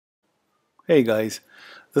Hey guys,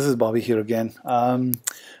 this is Bobby here again.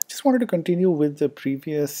 Just wanted to continue with the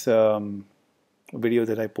previous video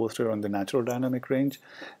that I posted on the natural dynamic range.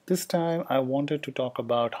 This time I wanted to talk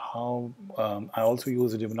about how I also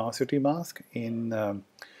use a luminosity mask in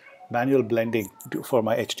manual blending for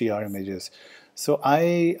my HDR images. So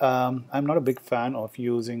I'm not a big fan of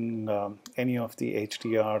using any of the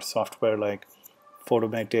HDR software like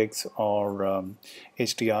Photometrics or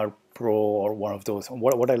HDR Pro or one of those.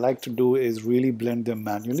 What I like to do is really blend them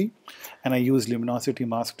manually, and I use Luminosity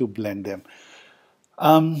Mask to blend them.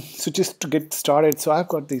 So just to get started, so I've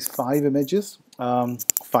got these 5 images,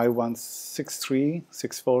 5163,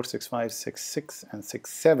 64, 65, 66, and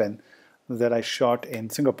 67 that I shot in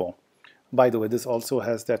Singapore. By the way, this also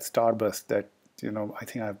has that starburst that I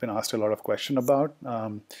think I've been asked a lot of questions about.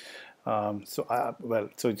 So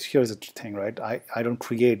here's the thing, right? I don't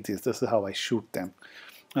create these. This is how I shoot them.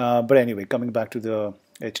 But anyway, coming back to the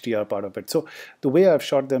HDR part of it. So the way I've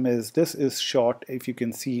shot them is this is shot. If you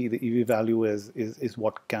can see, the EV value is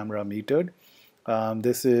what camera metered.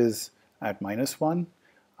 This is at -1.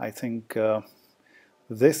 I think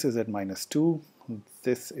this is at -2.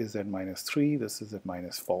 This is at -3. This is at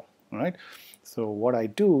 -4. All right. So what I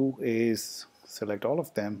do is select all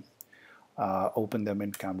of them, open them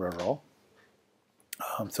in Camera Raw.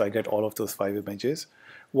 So I get all of those 5 images.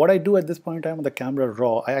 What I do at this point in time on the Camera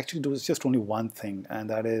Raw, I actually do is just only one thing, and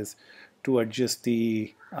that is to adjust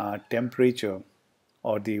the temperature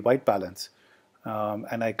or the white balance.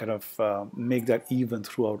 And I kind of make that even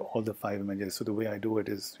throughout all the 5 images. So the way I do it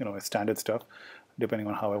is, standard stuff, depending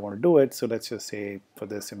on how I want to do it. So let's just say for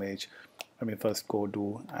this image, let me first go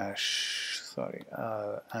do as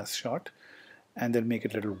shot, and then make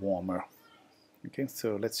it a little warmer. Okay,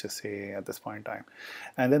 so let's just say at this point in time.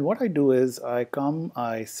 And then what I do is I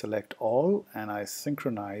select all, and I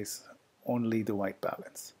synchronize only the white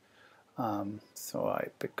balance. So I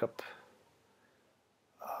pick up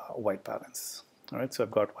white balance. All right, so I've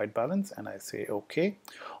got white balance, and I say OK.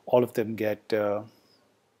 All of them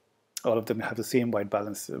have the same white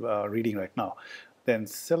balance reading right now. Then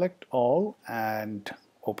select all and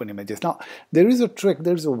open images. Now there is a trick.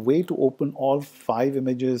 There's a way to open all 5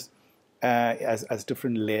 images as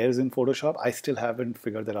different layers in Photoshop. I still haven't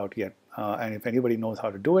figured that out yet. And if anybody knows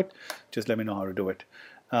how to do it, just let me know how to do it.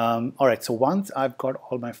 All right, so once I've got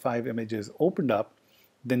all my 5 images opened up,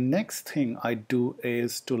 the next thing I do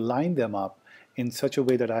is to line them up in such a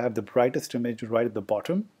way that I have the brightest image right at the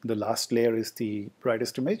bottom. The last layer is the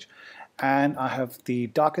brightest image, and I have the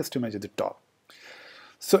darkest image at the top.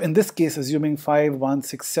 So in this case, assuming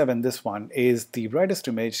 5167, this one is the brightest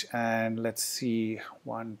image, and let's see,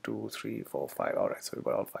 1, 2, 3, 4, 5. All right, so we've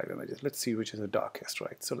got all 5 images. Let's see which is the darkest,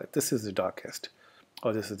 right? So this is the darkest,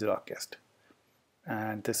 or this is the darkest,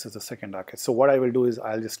 and this is the second darkest. So what I will do is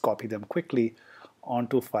I'll just copy them quickly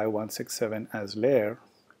onto 5167 as layer,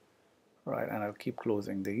 right? And I'll keep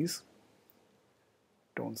closing these.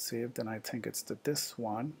 Don't save, then I think it's this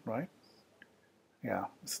one, right? Yeah,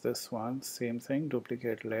 it's this one, same thing,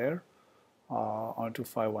 duplicate layer onto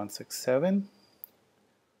 5167,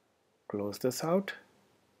 close this out,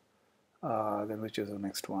 then which is the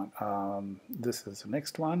next one? This is the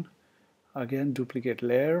next one, again duplicate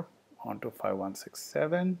layer onto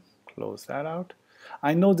 5167, close that out.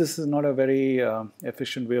 I know this is not a very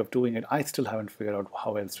efficient way of doing it. I still haven't figured out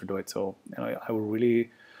how else to do it, so I would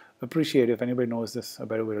really appreciate if anybody knows this a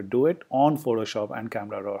better way to do it on Photoshop and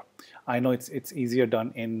Camera Raw. I know it's easier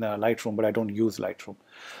done in Lightroom, but I don't use Lightroom.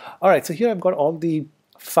 All right, so here I've got all the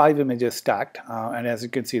 5 images stacked, and as you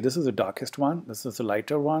can see, this is the darkest one, this is the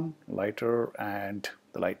lighter one, lighter, and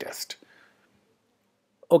the lightest.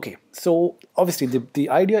 Okay, so obviously the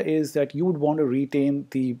idea is that you would want to retain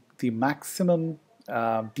the maximum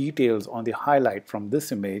details on the highlight from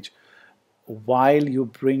this image while you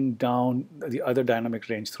bring down the other dynamic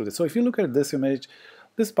range through this. So if you look at this image,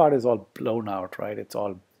 this part is all blown out, right? It's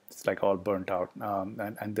like all burnt out,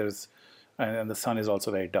 and the sun is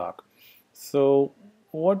also very dark. So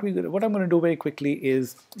what I'm going to do very quickly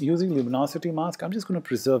is, using Luminosity Mask, I'm just going to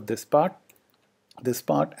preserve this part,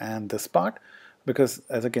 and this part, because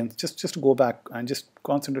as again, just to go back and just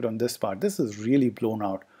concentrate on this part. This is really blown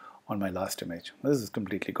out on my last image. This is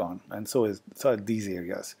completely gone, and so are these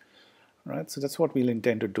areas. Right, so that's what we'll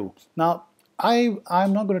intend to do. Now,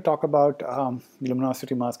 I'm not going to talk about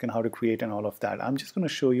Luminosity Mask and how to create and all of that. I'm just going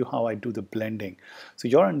to show you how I do the blending. So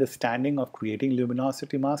your understanding of creating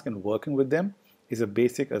Luminosity Mask and working with them is a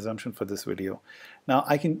basic assumption for this video. Now,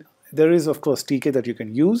 there is of course TK that you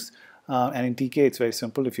can use, and in TK it's very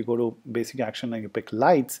simple. If you go to Basic Action and you pick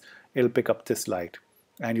Lights, it'll pick up this light,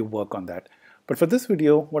 and you work on that. But for this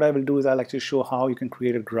video, what I will do is I'll actually show how you can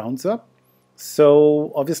create a grounds up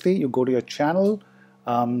So obviously you go to your channel,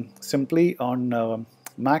 simply on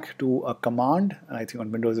Mac do a command, and I think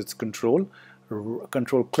on Windows it's control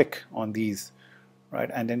click on these,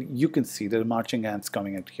 right? And then you can see the marching ants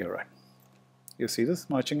coming in here, right? You see this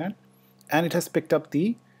marching ant? And it has picked up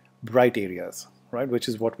the bright areas, right? Which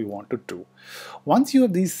is what we want to do. Once you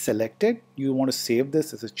have these selected, you want to save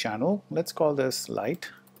this as a channel. Let's call this light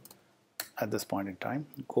at this point in time.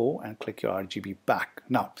 Go and click your RGB back.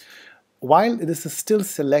 Now, while this is still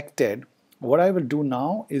selected, what I will do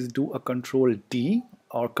now is do a Control D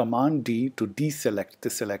or Command D to deselect the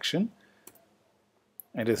selection.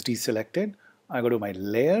 It is deselected. I go to my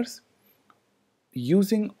layers.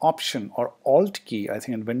 Using Option or Alt key, I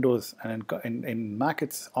think in Windows and in Mac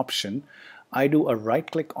it's Option, I do a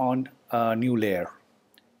right click on a new layer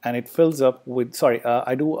and it fills up with, sorry,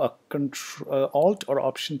 I do a Alt or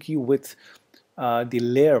Option key with the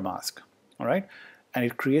layer mask, all right? And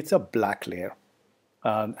it creates a black layer.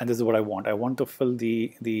 And this is what I want. I want to fill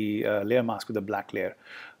the layer mask with a black layer.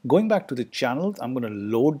 Going back to the channels, I'm going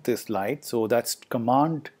to load this light. So that's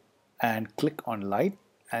Command and click on light.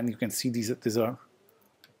 And you can see these are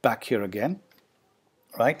back here again,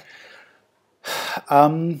 right?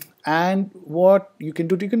 And what you can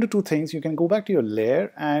do two things. You can go back to your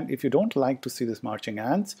layer, and if you don't like to see this marching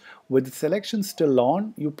ants, with the selection still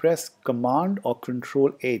on, you press Command or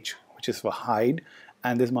Control H, which is for hide,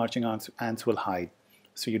 and this marching ants will hide.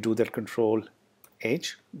 So you do that Control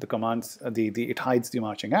H, the commands, it hides the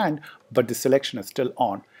marching ant, but the selection is still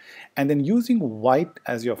on. And then using white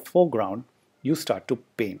as your foreground, you start to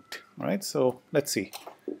paint, right? So let's see.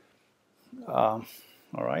 All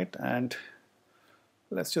right, and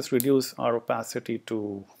let's just reduce our opacity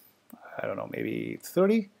to, I don't know, maybe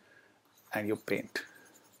 30, and you paint.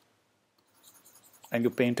 And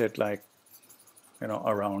you paint it like, you know,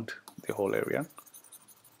 around the whole area.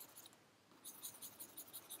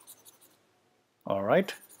 All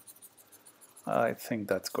right, I think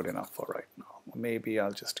that's good enough for right now. Maybe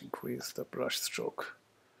I'll just increase the brush stroke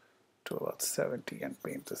to about 70 and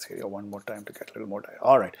paint this area one more time to get a little more dye.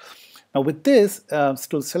 All right, now with this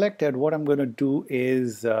still selected, what I'm going to do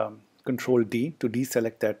is Control D to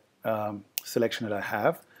deselect that selection that I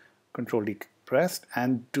have, Control D pressed,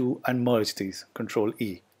 and merge these, Control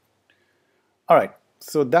E. All right,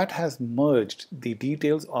 so that has merged the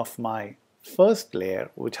details of my first layer,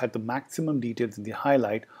 which had the maximum details in the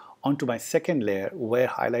highlight, onto my second layer where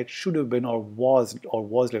highlight should have been or was a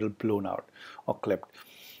little blown out or clipped.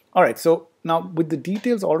 All right, so now with the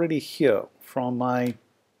details already here from my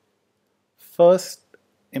first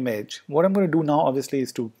image, what I'm going to do now obviously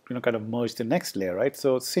is to kind of merge the next layer, right?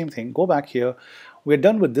 So same thing, go back here. We're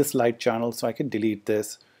done with this light channel, so I can delete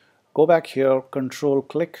this. Go back here, Control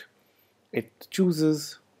click. It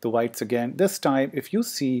chooses the whites again. This time, if you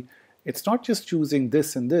see, it's not just choosing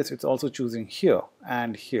this and this, it's also choosing here,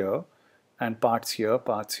 and parts here,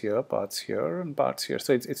 parts here, parts here, and parts here.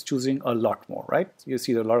 So it's choosing a lot more, right? You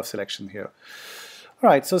see a lot of selection here. All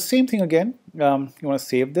right, so same thing again. You want to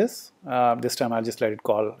save this. This time I'll just let it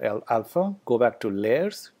call alpha. Go back to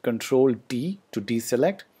layers, Control D to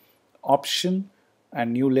deselect, Option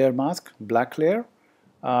and new layer mask, black layer.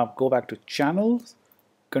 Go back to channels,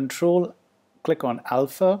 Control click on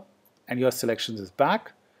alpha, and your selections is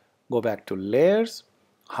back. Go back to layers,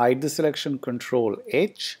 hide the selection, Control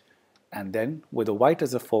H, and then with the white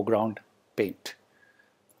as a foreground, paint.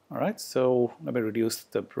 All right, so let me reduce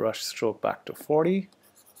the brush stroke back to 40,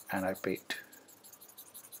 and I paint.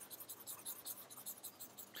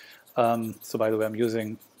 So by the way, I'm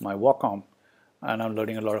using my Wacom, and I'm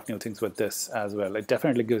learning a lot of new things with this as well. It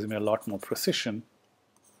definitely gives me a lot more precision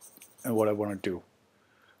in what I want to do.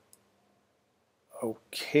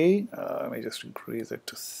 Okay, let me just increase it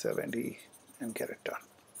to 70 and get it done.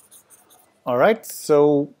 All right,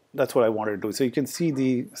 so that's what I wanted to do. So you can see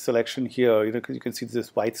the selection here, you can see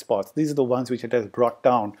this white spots. These are the ones which it has brought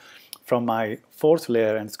down from my fourth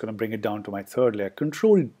layer, and it's going to bring it down to my third layer.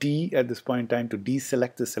 Control D at this point in time to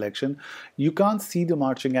deselect the selection. You can't see the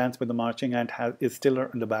marching ants, but the marching ant is still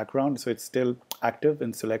in the background, so it's still active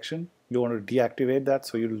in selection. You want to deactivate that,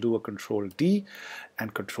 so you'll do a Control D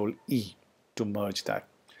and Control E to merge that.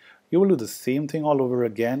 You will do the same thing all over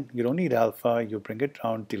again. You don't need alpha. You bring it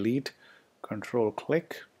down, delete, Control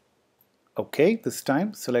click. Okay, this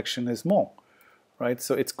time selection is more, right?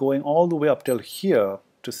 So it's going all the way up till here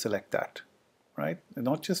to select that, right? And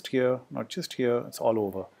not just here, not just here, it's all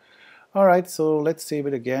over. All right, so let's save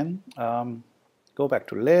it again. Go back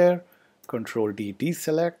to layer, Control D,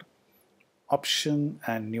 deselect, Option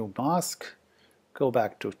and new mask. Go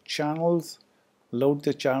back to channels, load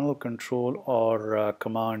the channel, Control or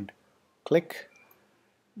Command click,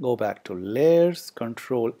 Go back to layers,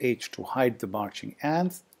 Control H to hide the marching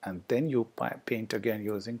ants, and then you paint again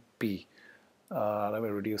using P. Let me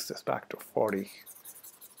reduce this back to 40,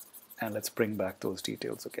 and let's bring back those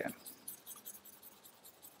details again.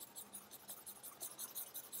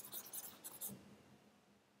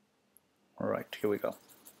 All right, here we go.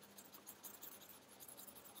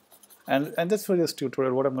 And that's for this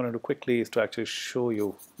tutorial. What I'm going to do quickly is to actually show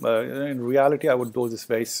you. In reality, I would do this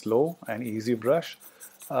very slow and easy brush.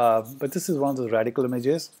 But this is one of those radical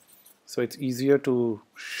images, so it's easier to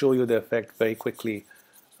show you the effect very quickly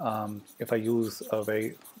if I use a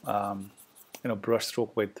very brush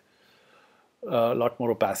stroke with a lot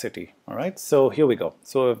more opacity. All right, so here we go.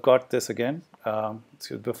 So I've got this again.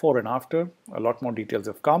 So before and after, a lot more details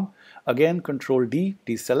have come. Again, Control D,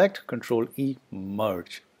 deselect, Control E,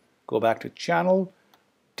 merge. Go back to channel,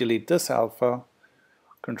 delete this alpha,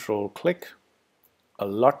 Control click. A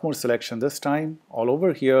lot more selection this time. All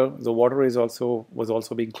over here, the water was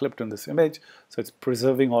also being clipped in this image, so it's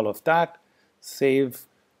preserving all of that. Save,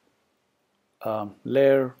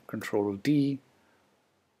 layer, Control D,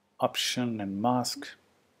 option and mask.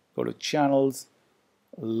 Go to channels,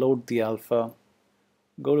 load the alpha,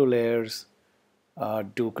 go to layers,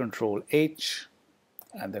 do Control H,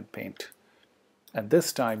 and then paint. And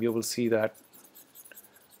this time you will see that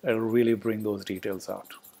it'll really bring those details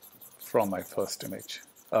out from my first image,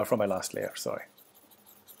 from my last layer, sorry.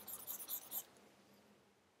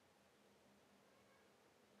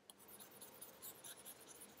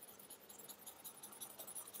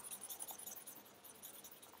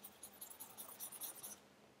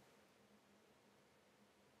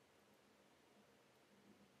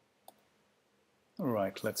 All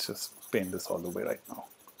right, let's just paint this all the way right now.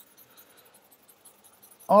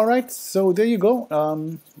 All right, so there you go.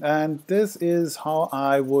 And this is how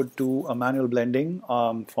I would do a manual blending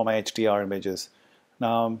for my HDR images.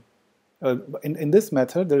 Now, in this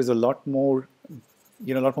method, there is a lot more,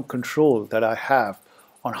 a lot more control that I have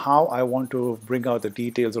on how I want to bring out the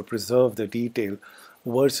details or preserve the detail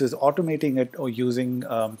versus automating it or using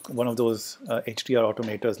one of those HDR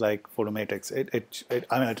automators like Photometrics.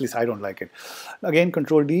 I mean, at least I don't like it. Again,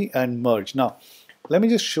 Control D and merge. Now, let me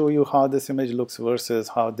just show you how this image looks versus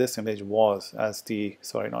how this image was as the,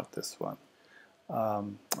 sorry, not this one.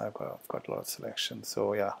 I've got a lot of selection.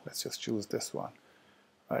 So yeah, let's just choose this one.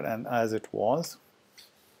 Right, and as it was,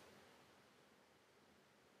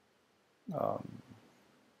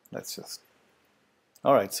 let's just,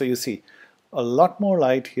 all right, so you see a lot more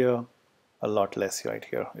light here, a lot less light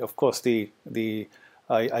here. Of course, I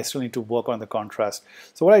still need to work on the contrast.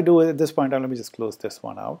 So what I do at this point in time, let me just close this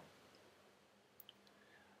one out.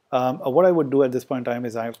 What I would do at this point in time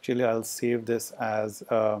is I'll save this as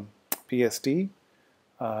PSD.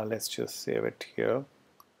 Let's just save it here.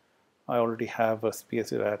 I already have a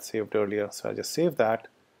PSD that I had saved earlier, so I just save that.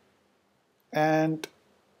 And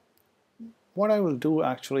what I will do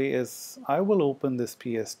actually is I will open this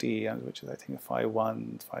PSD, which is I think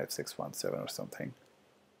 515617 or something,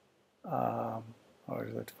 or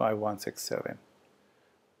is it 5167?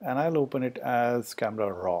 And I'll open it as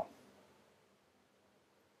camera raw.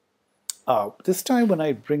 This time when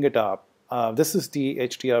I bring it up, this is the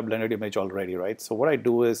HDR blended image already, right? So what I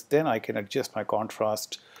do is then I can adjust my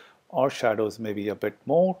contrast or shadows maybe a bit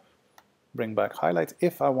more, bring back highlights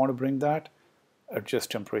if I want to bring that,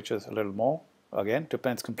 adjust temperatures a little more. Again,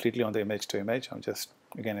 depends completely on the image to image. I'm just,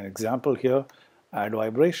 again, an example here, add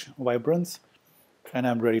vibrance, and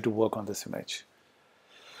I'm ready to work on this image.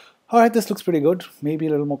 All right, this looks pretty good. Maybe a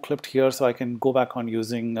little more clipped here so I can go back on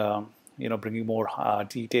using bringing more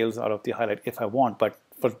details out of the highlight if I want. But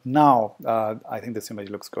for now, I think this image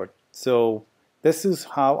looks good. So this is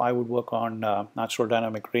how I would work on natural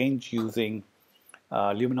dynamic range using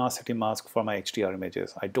Luminosity Mask for my HDR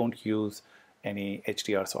images. I don't use any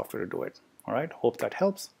HDR software to do it. All right, hope that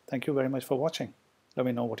helps. Thank you very much for watching. Let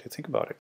me know what you think about it.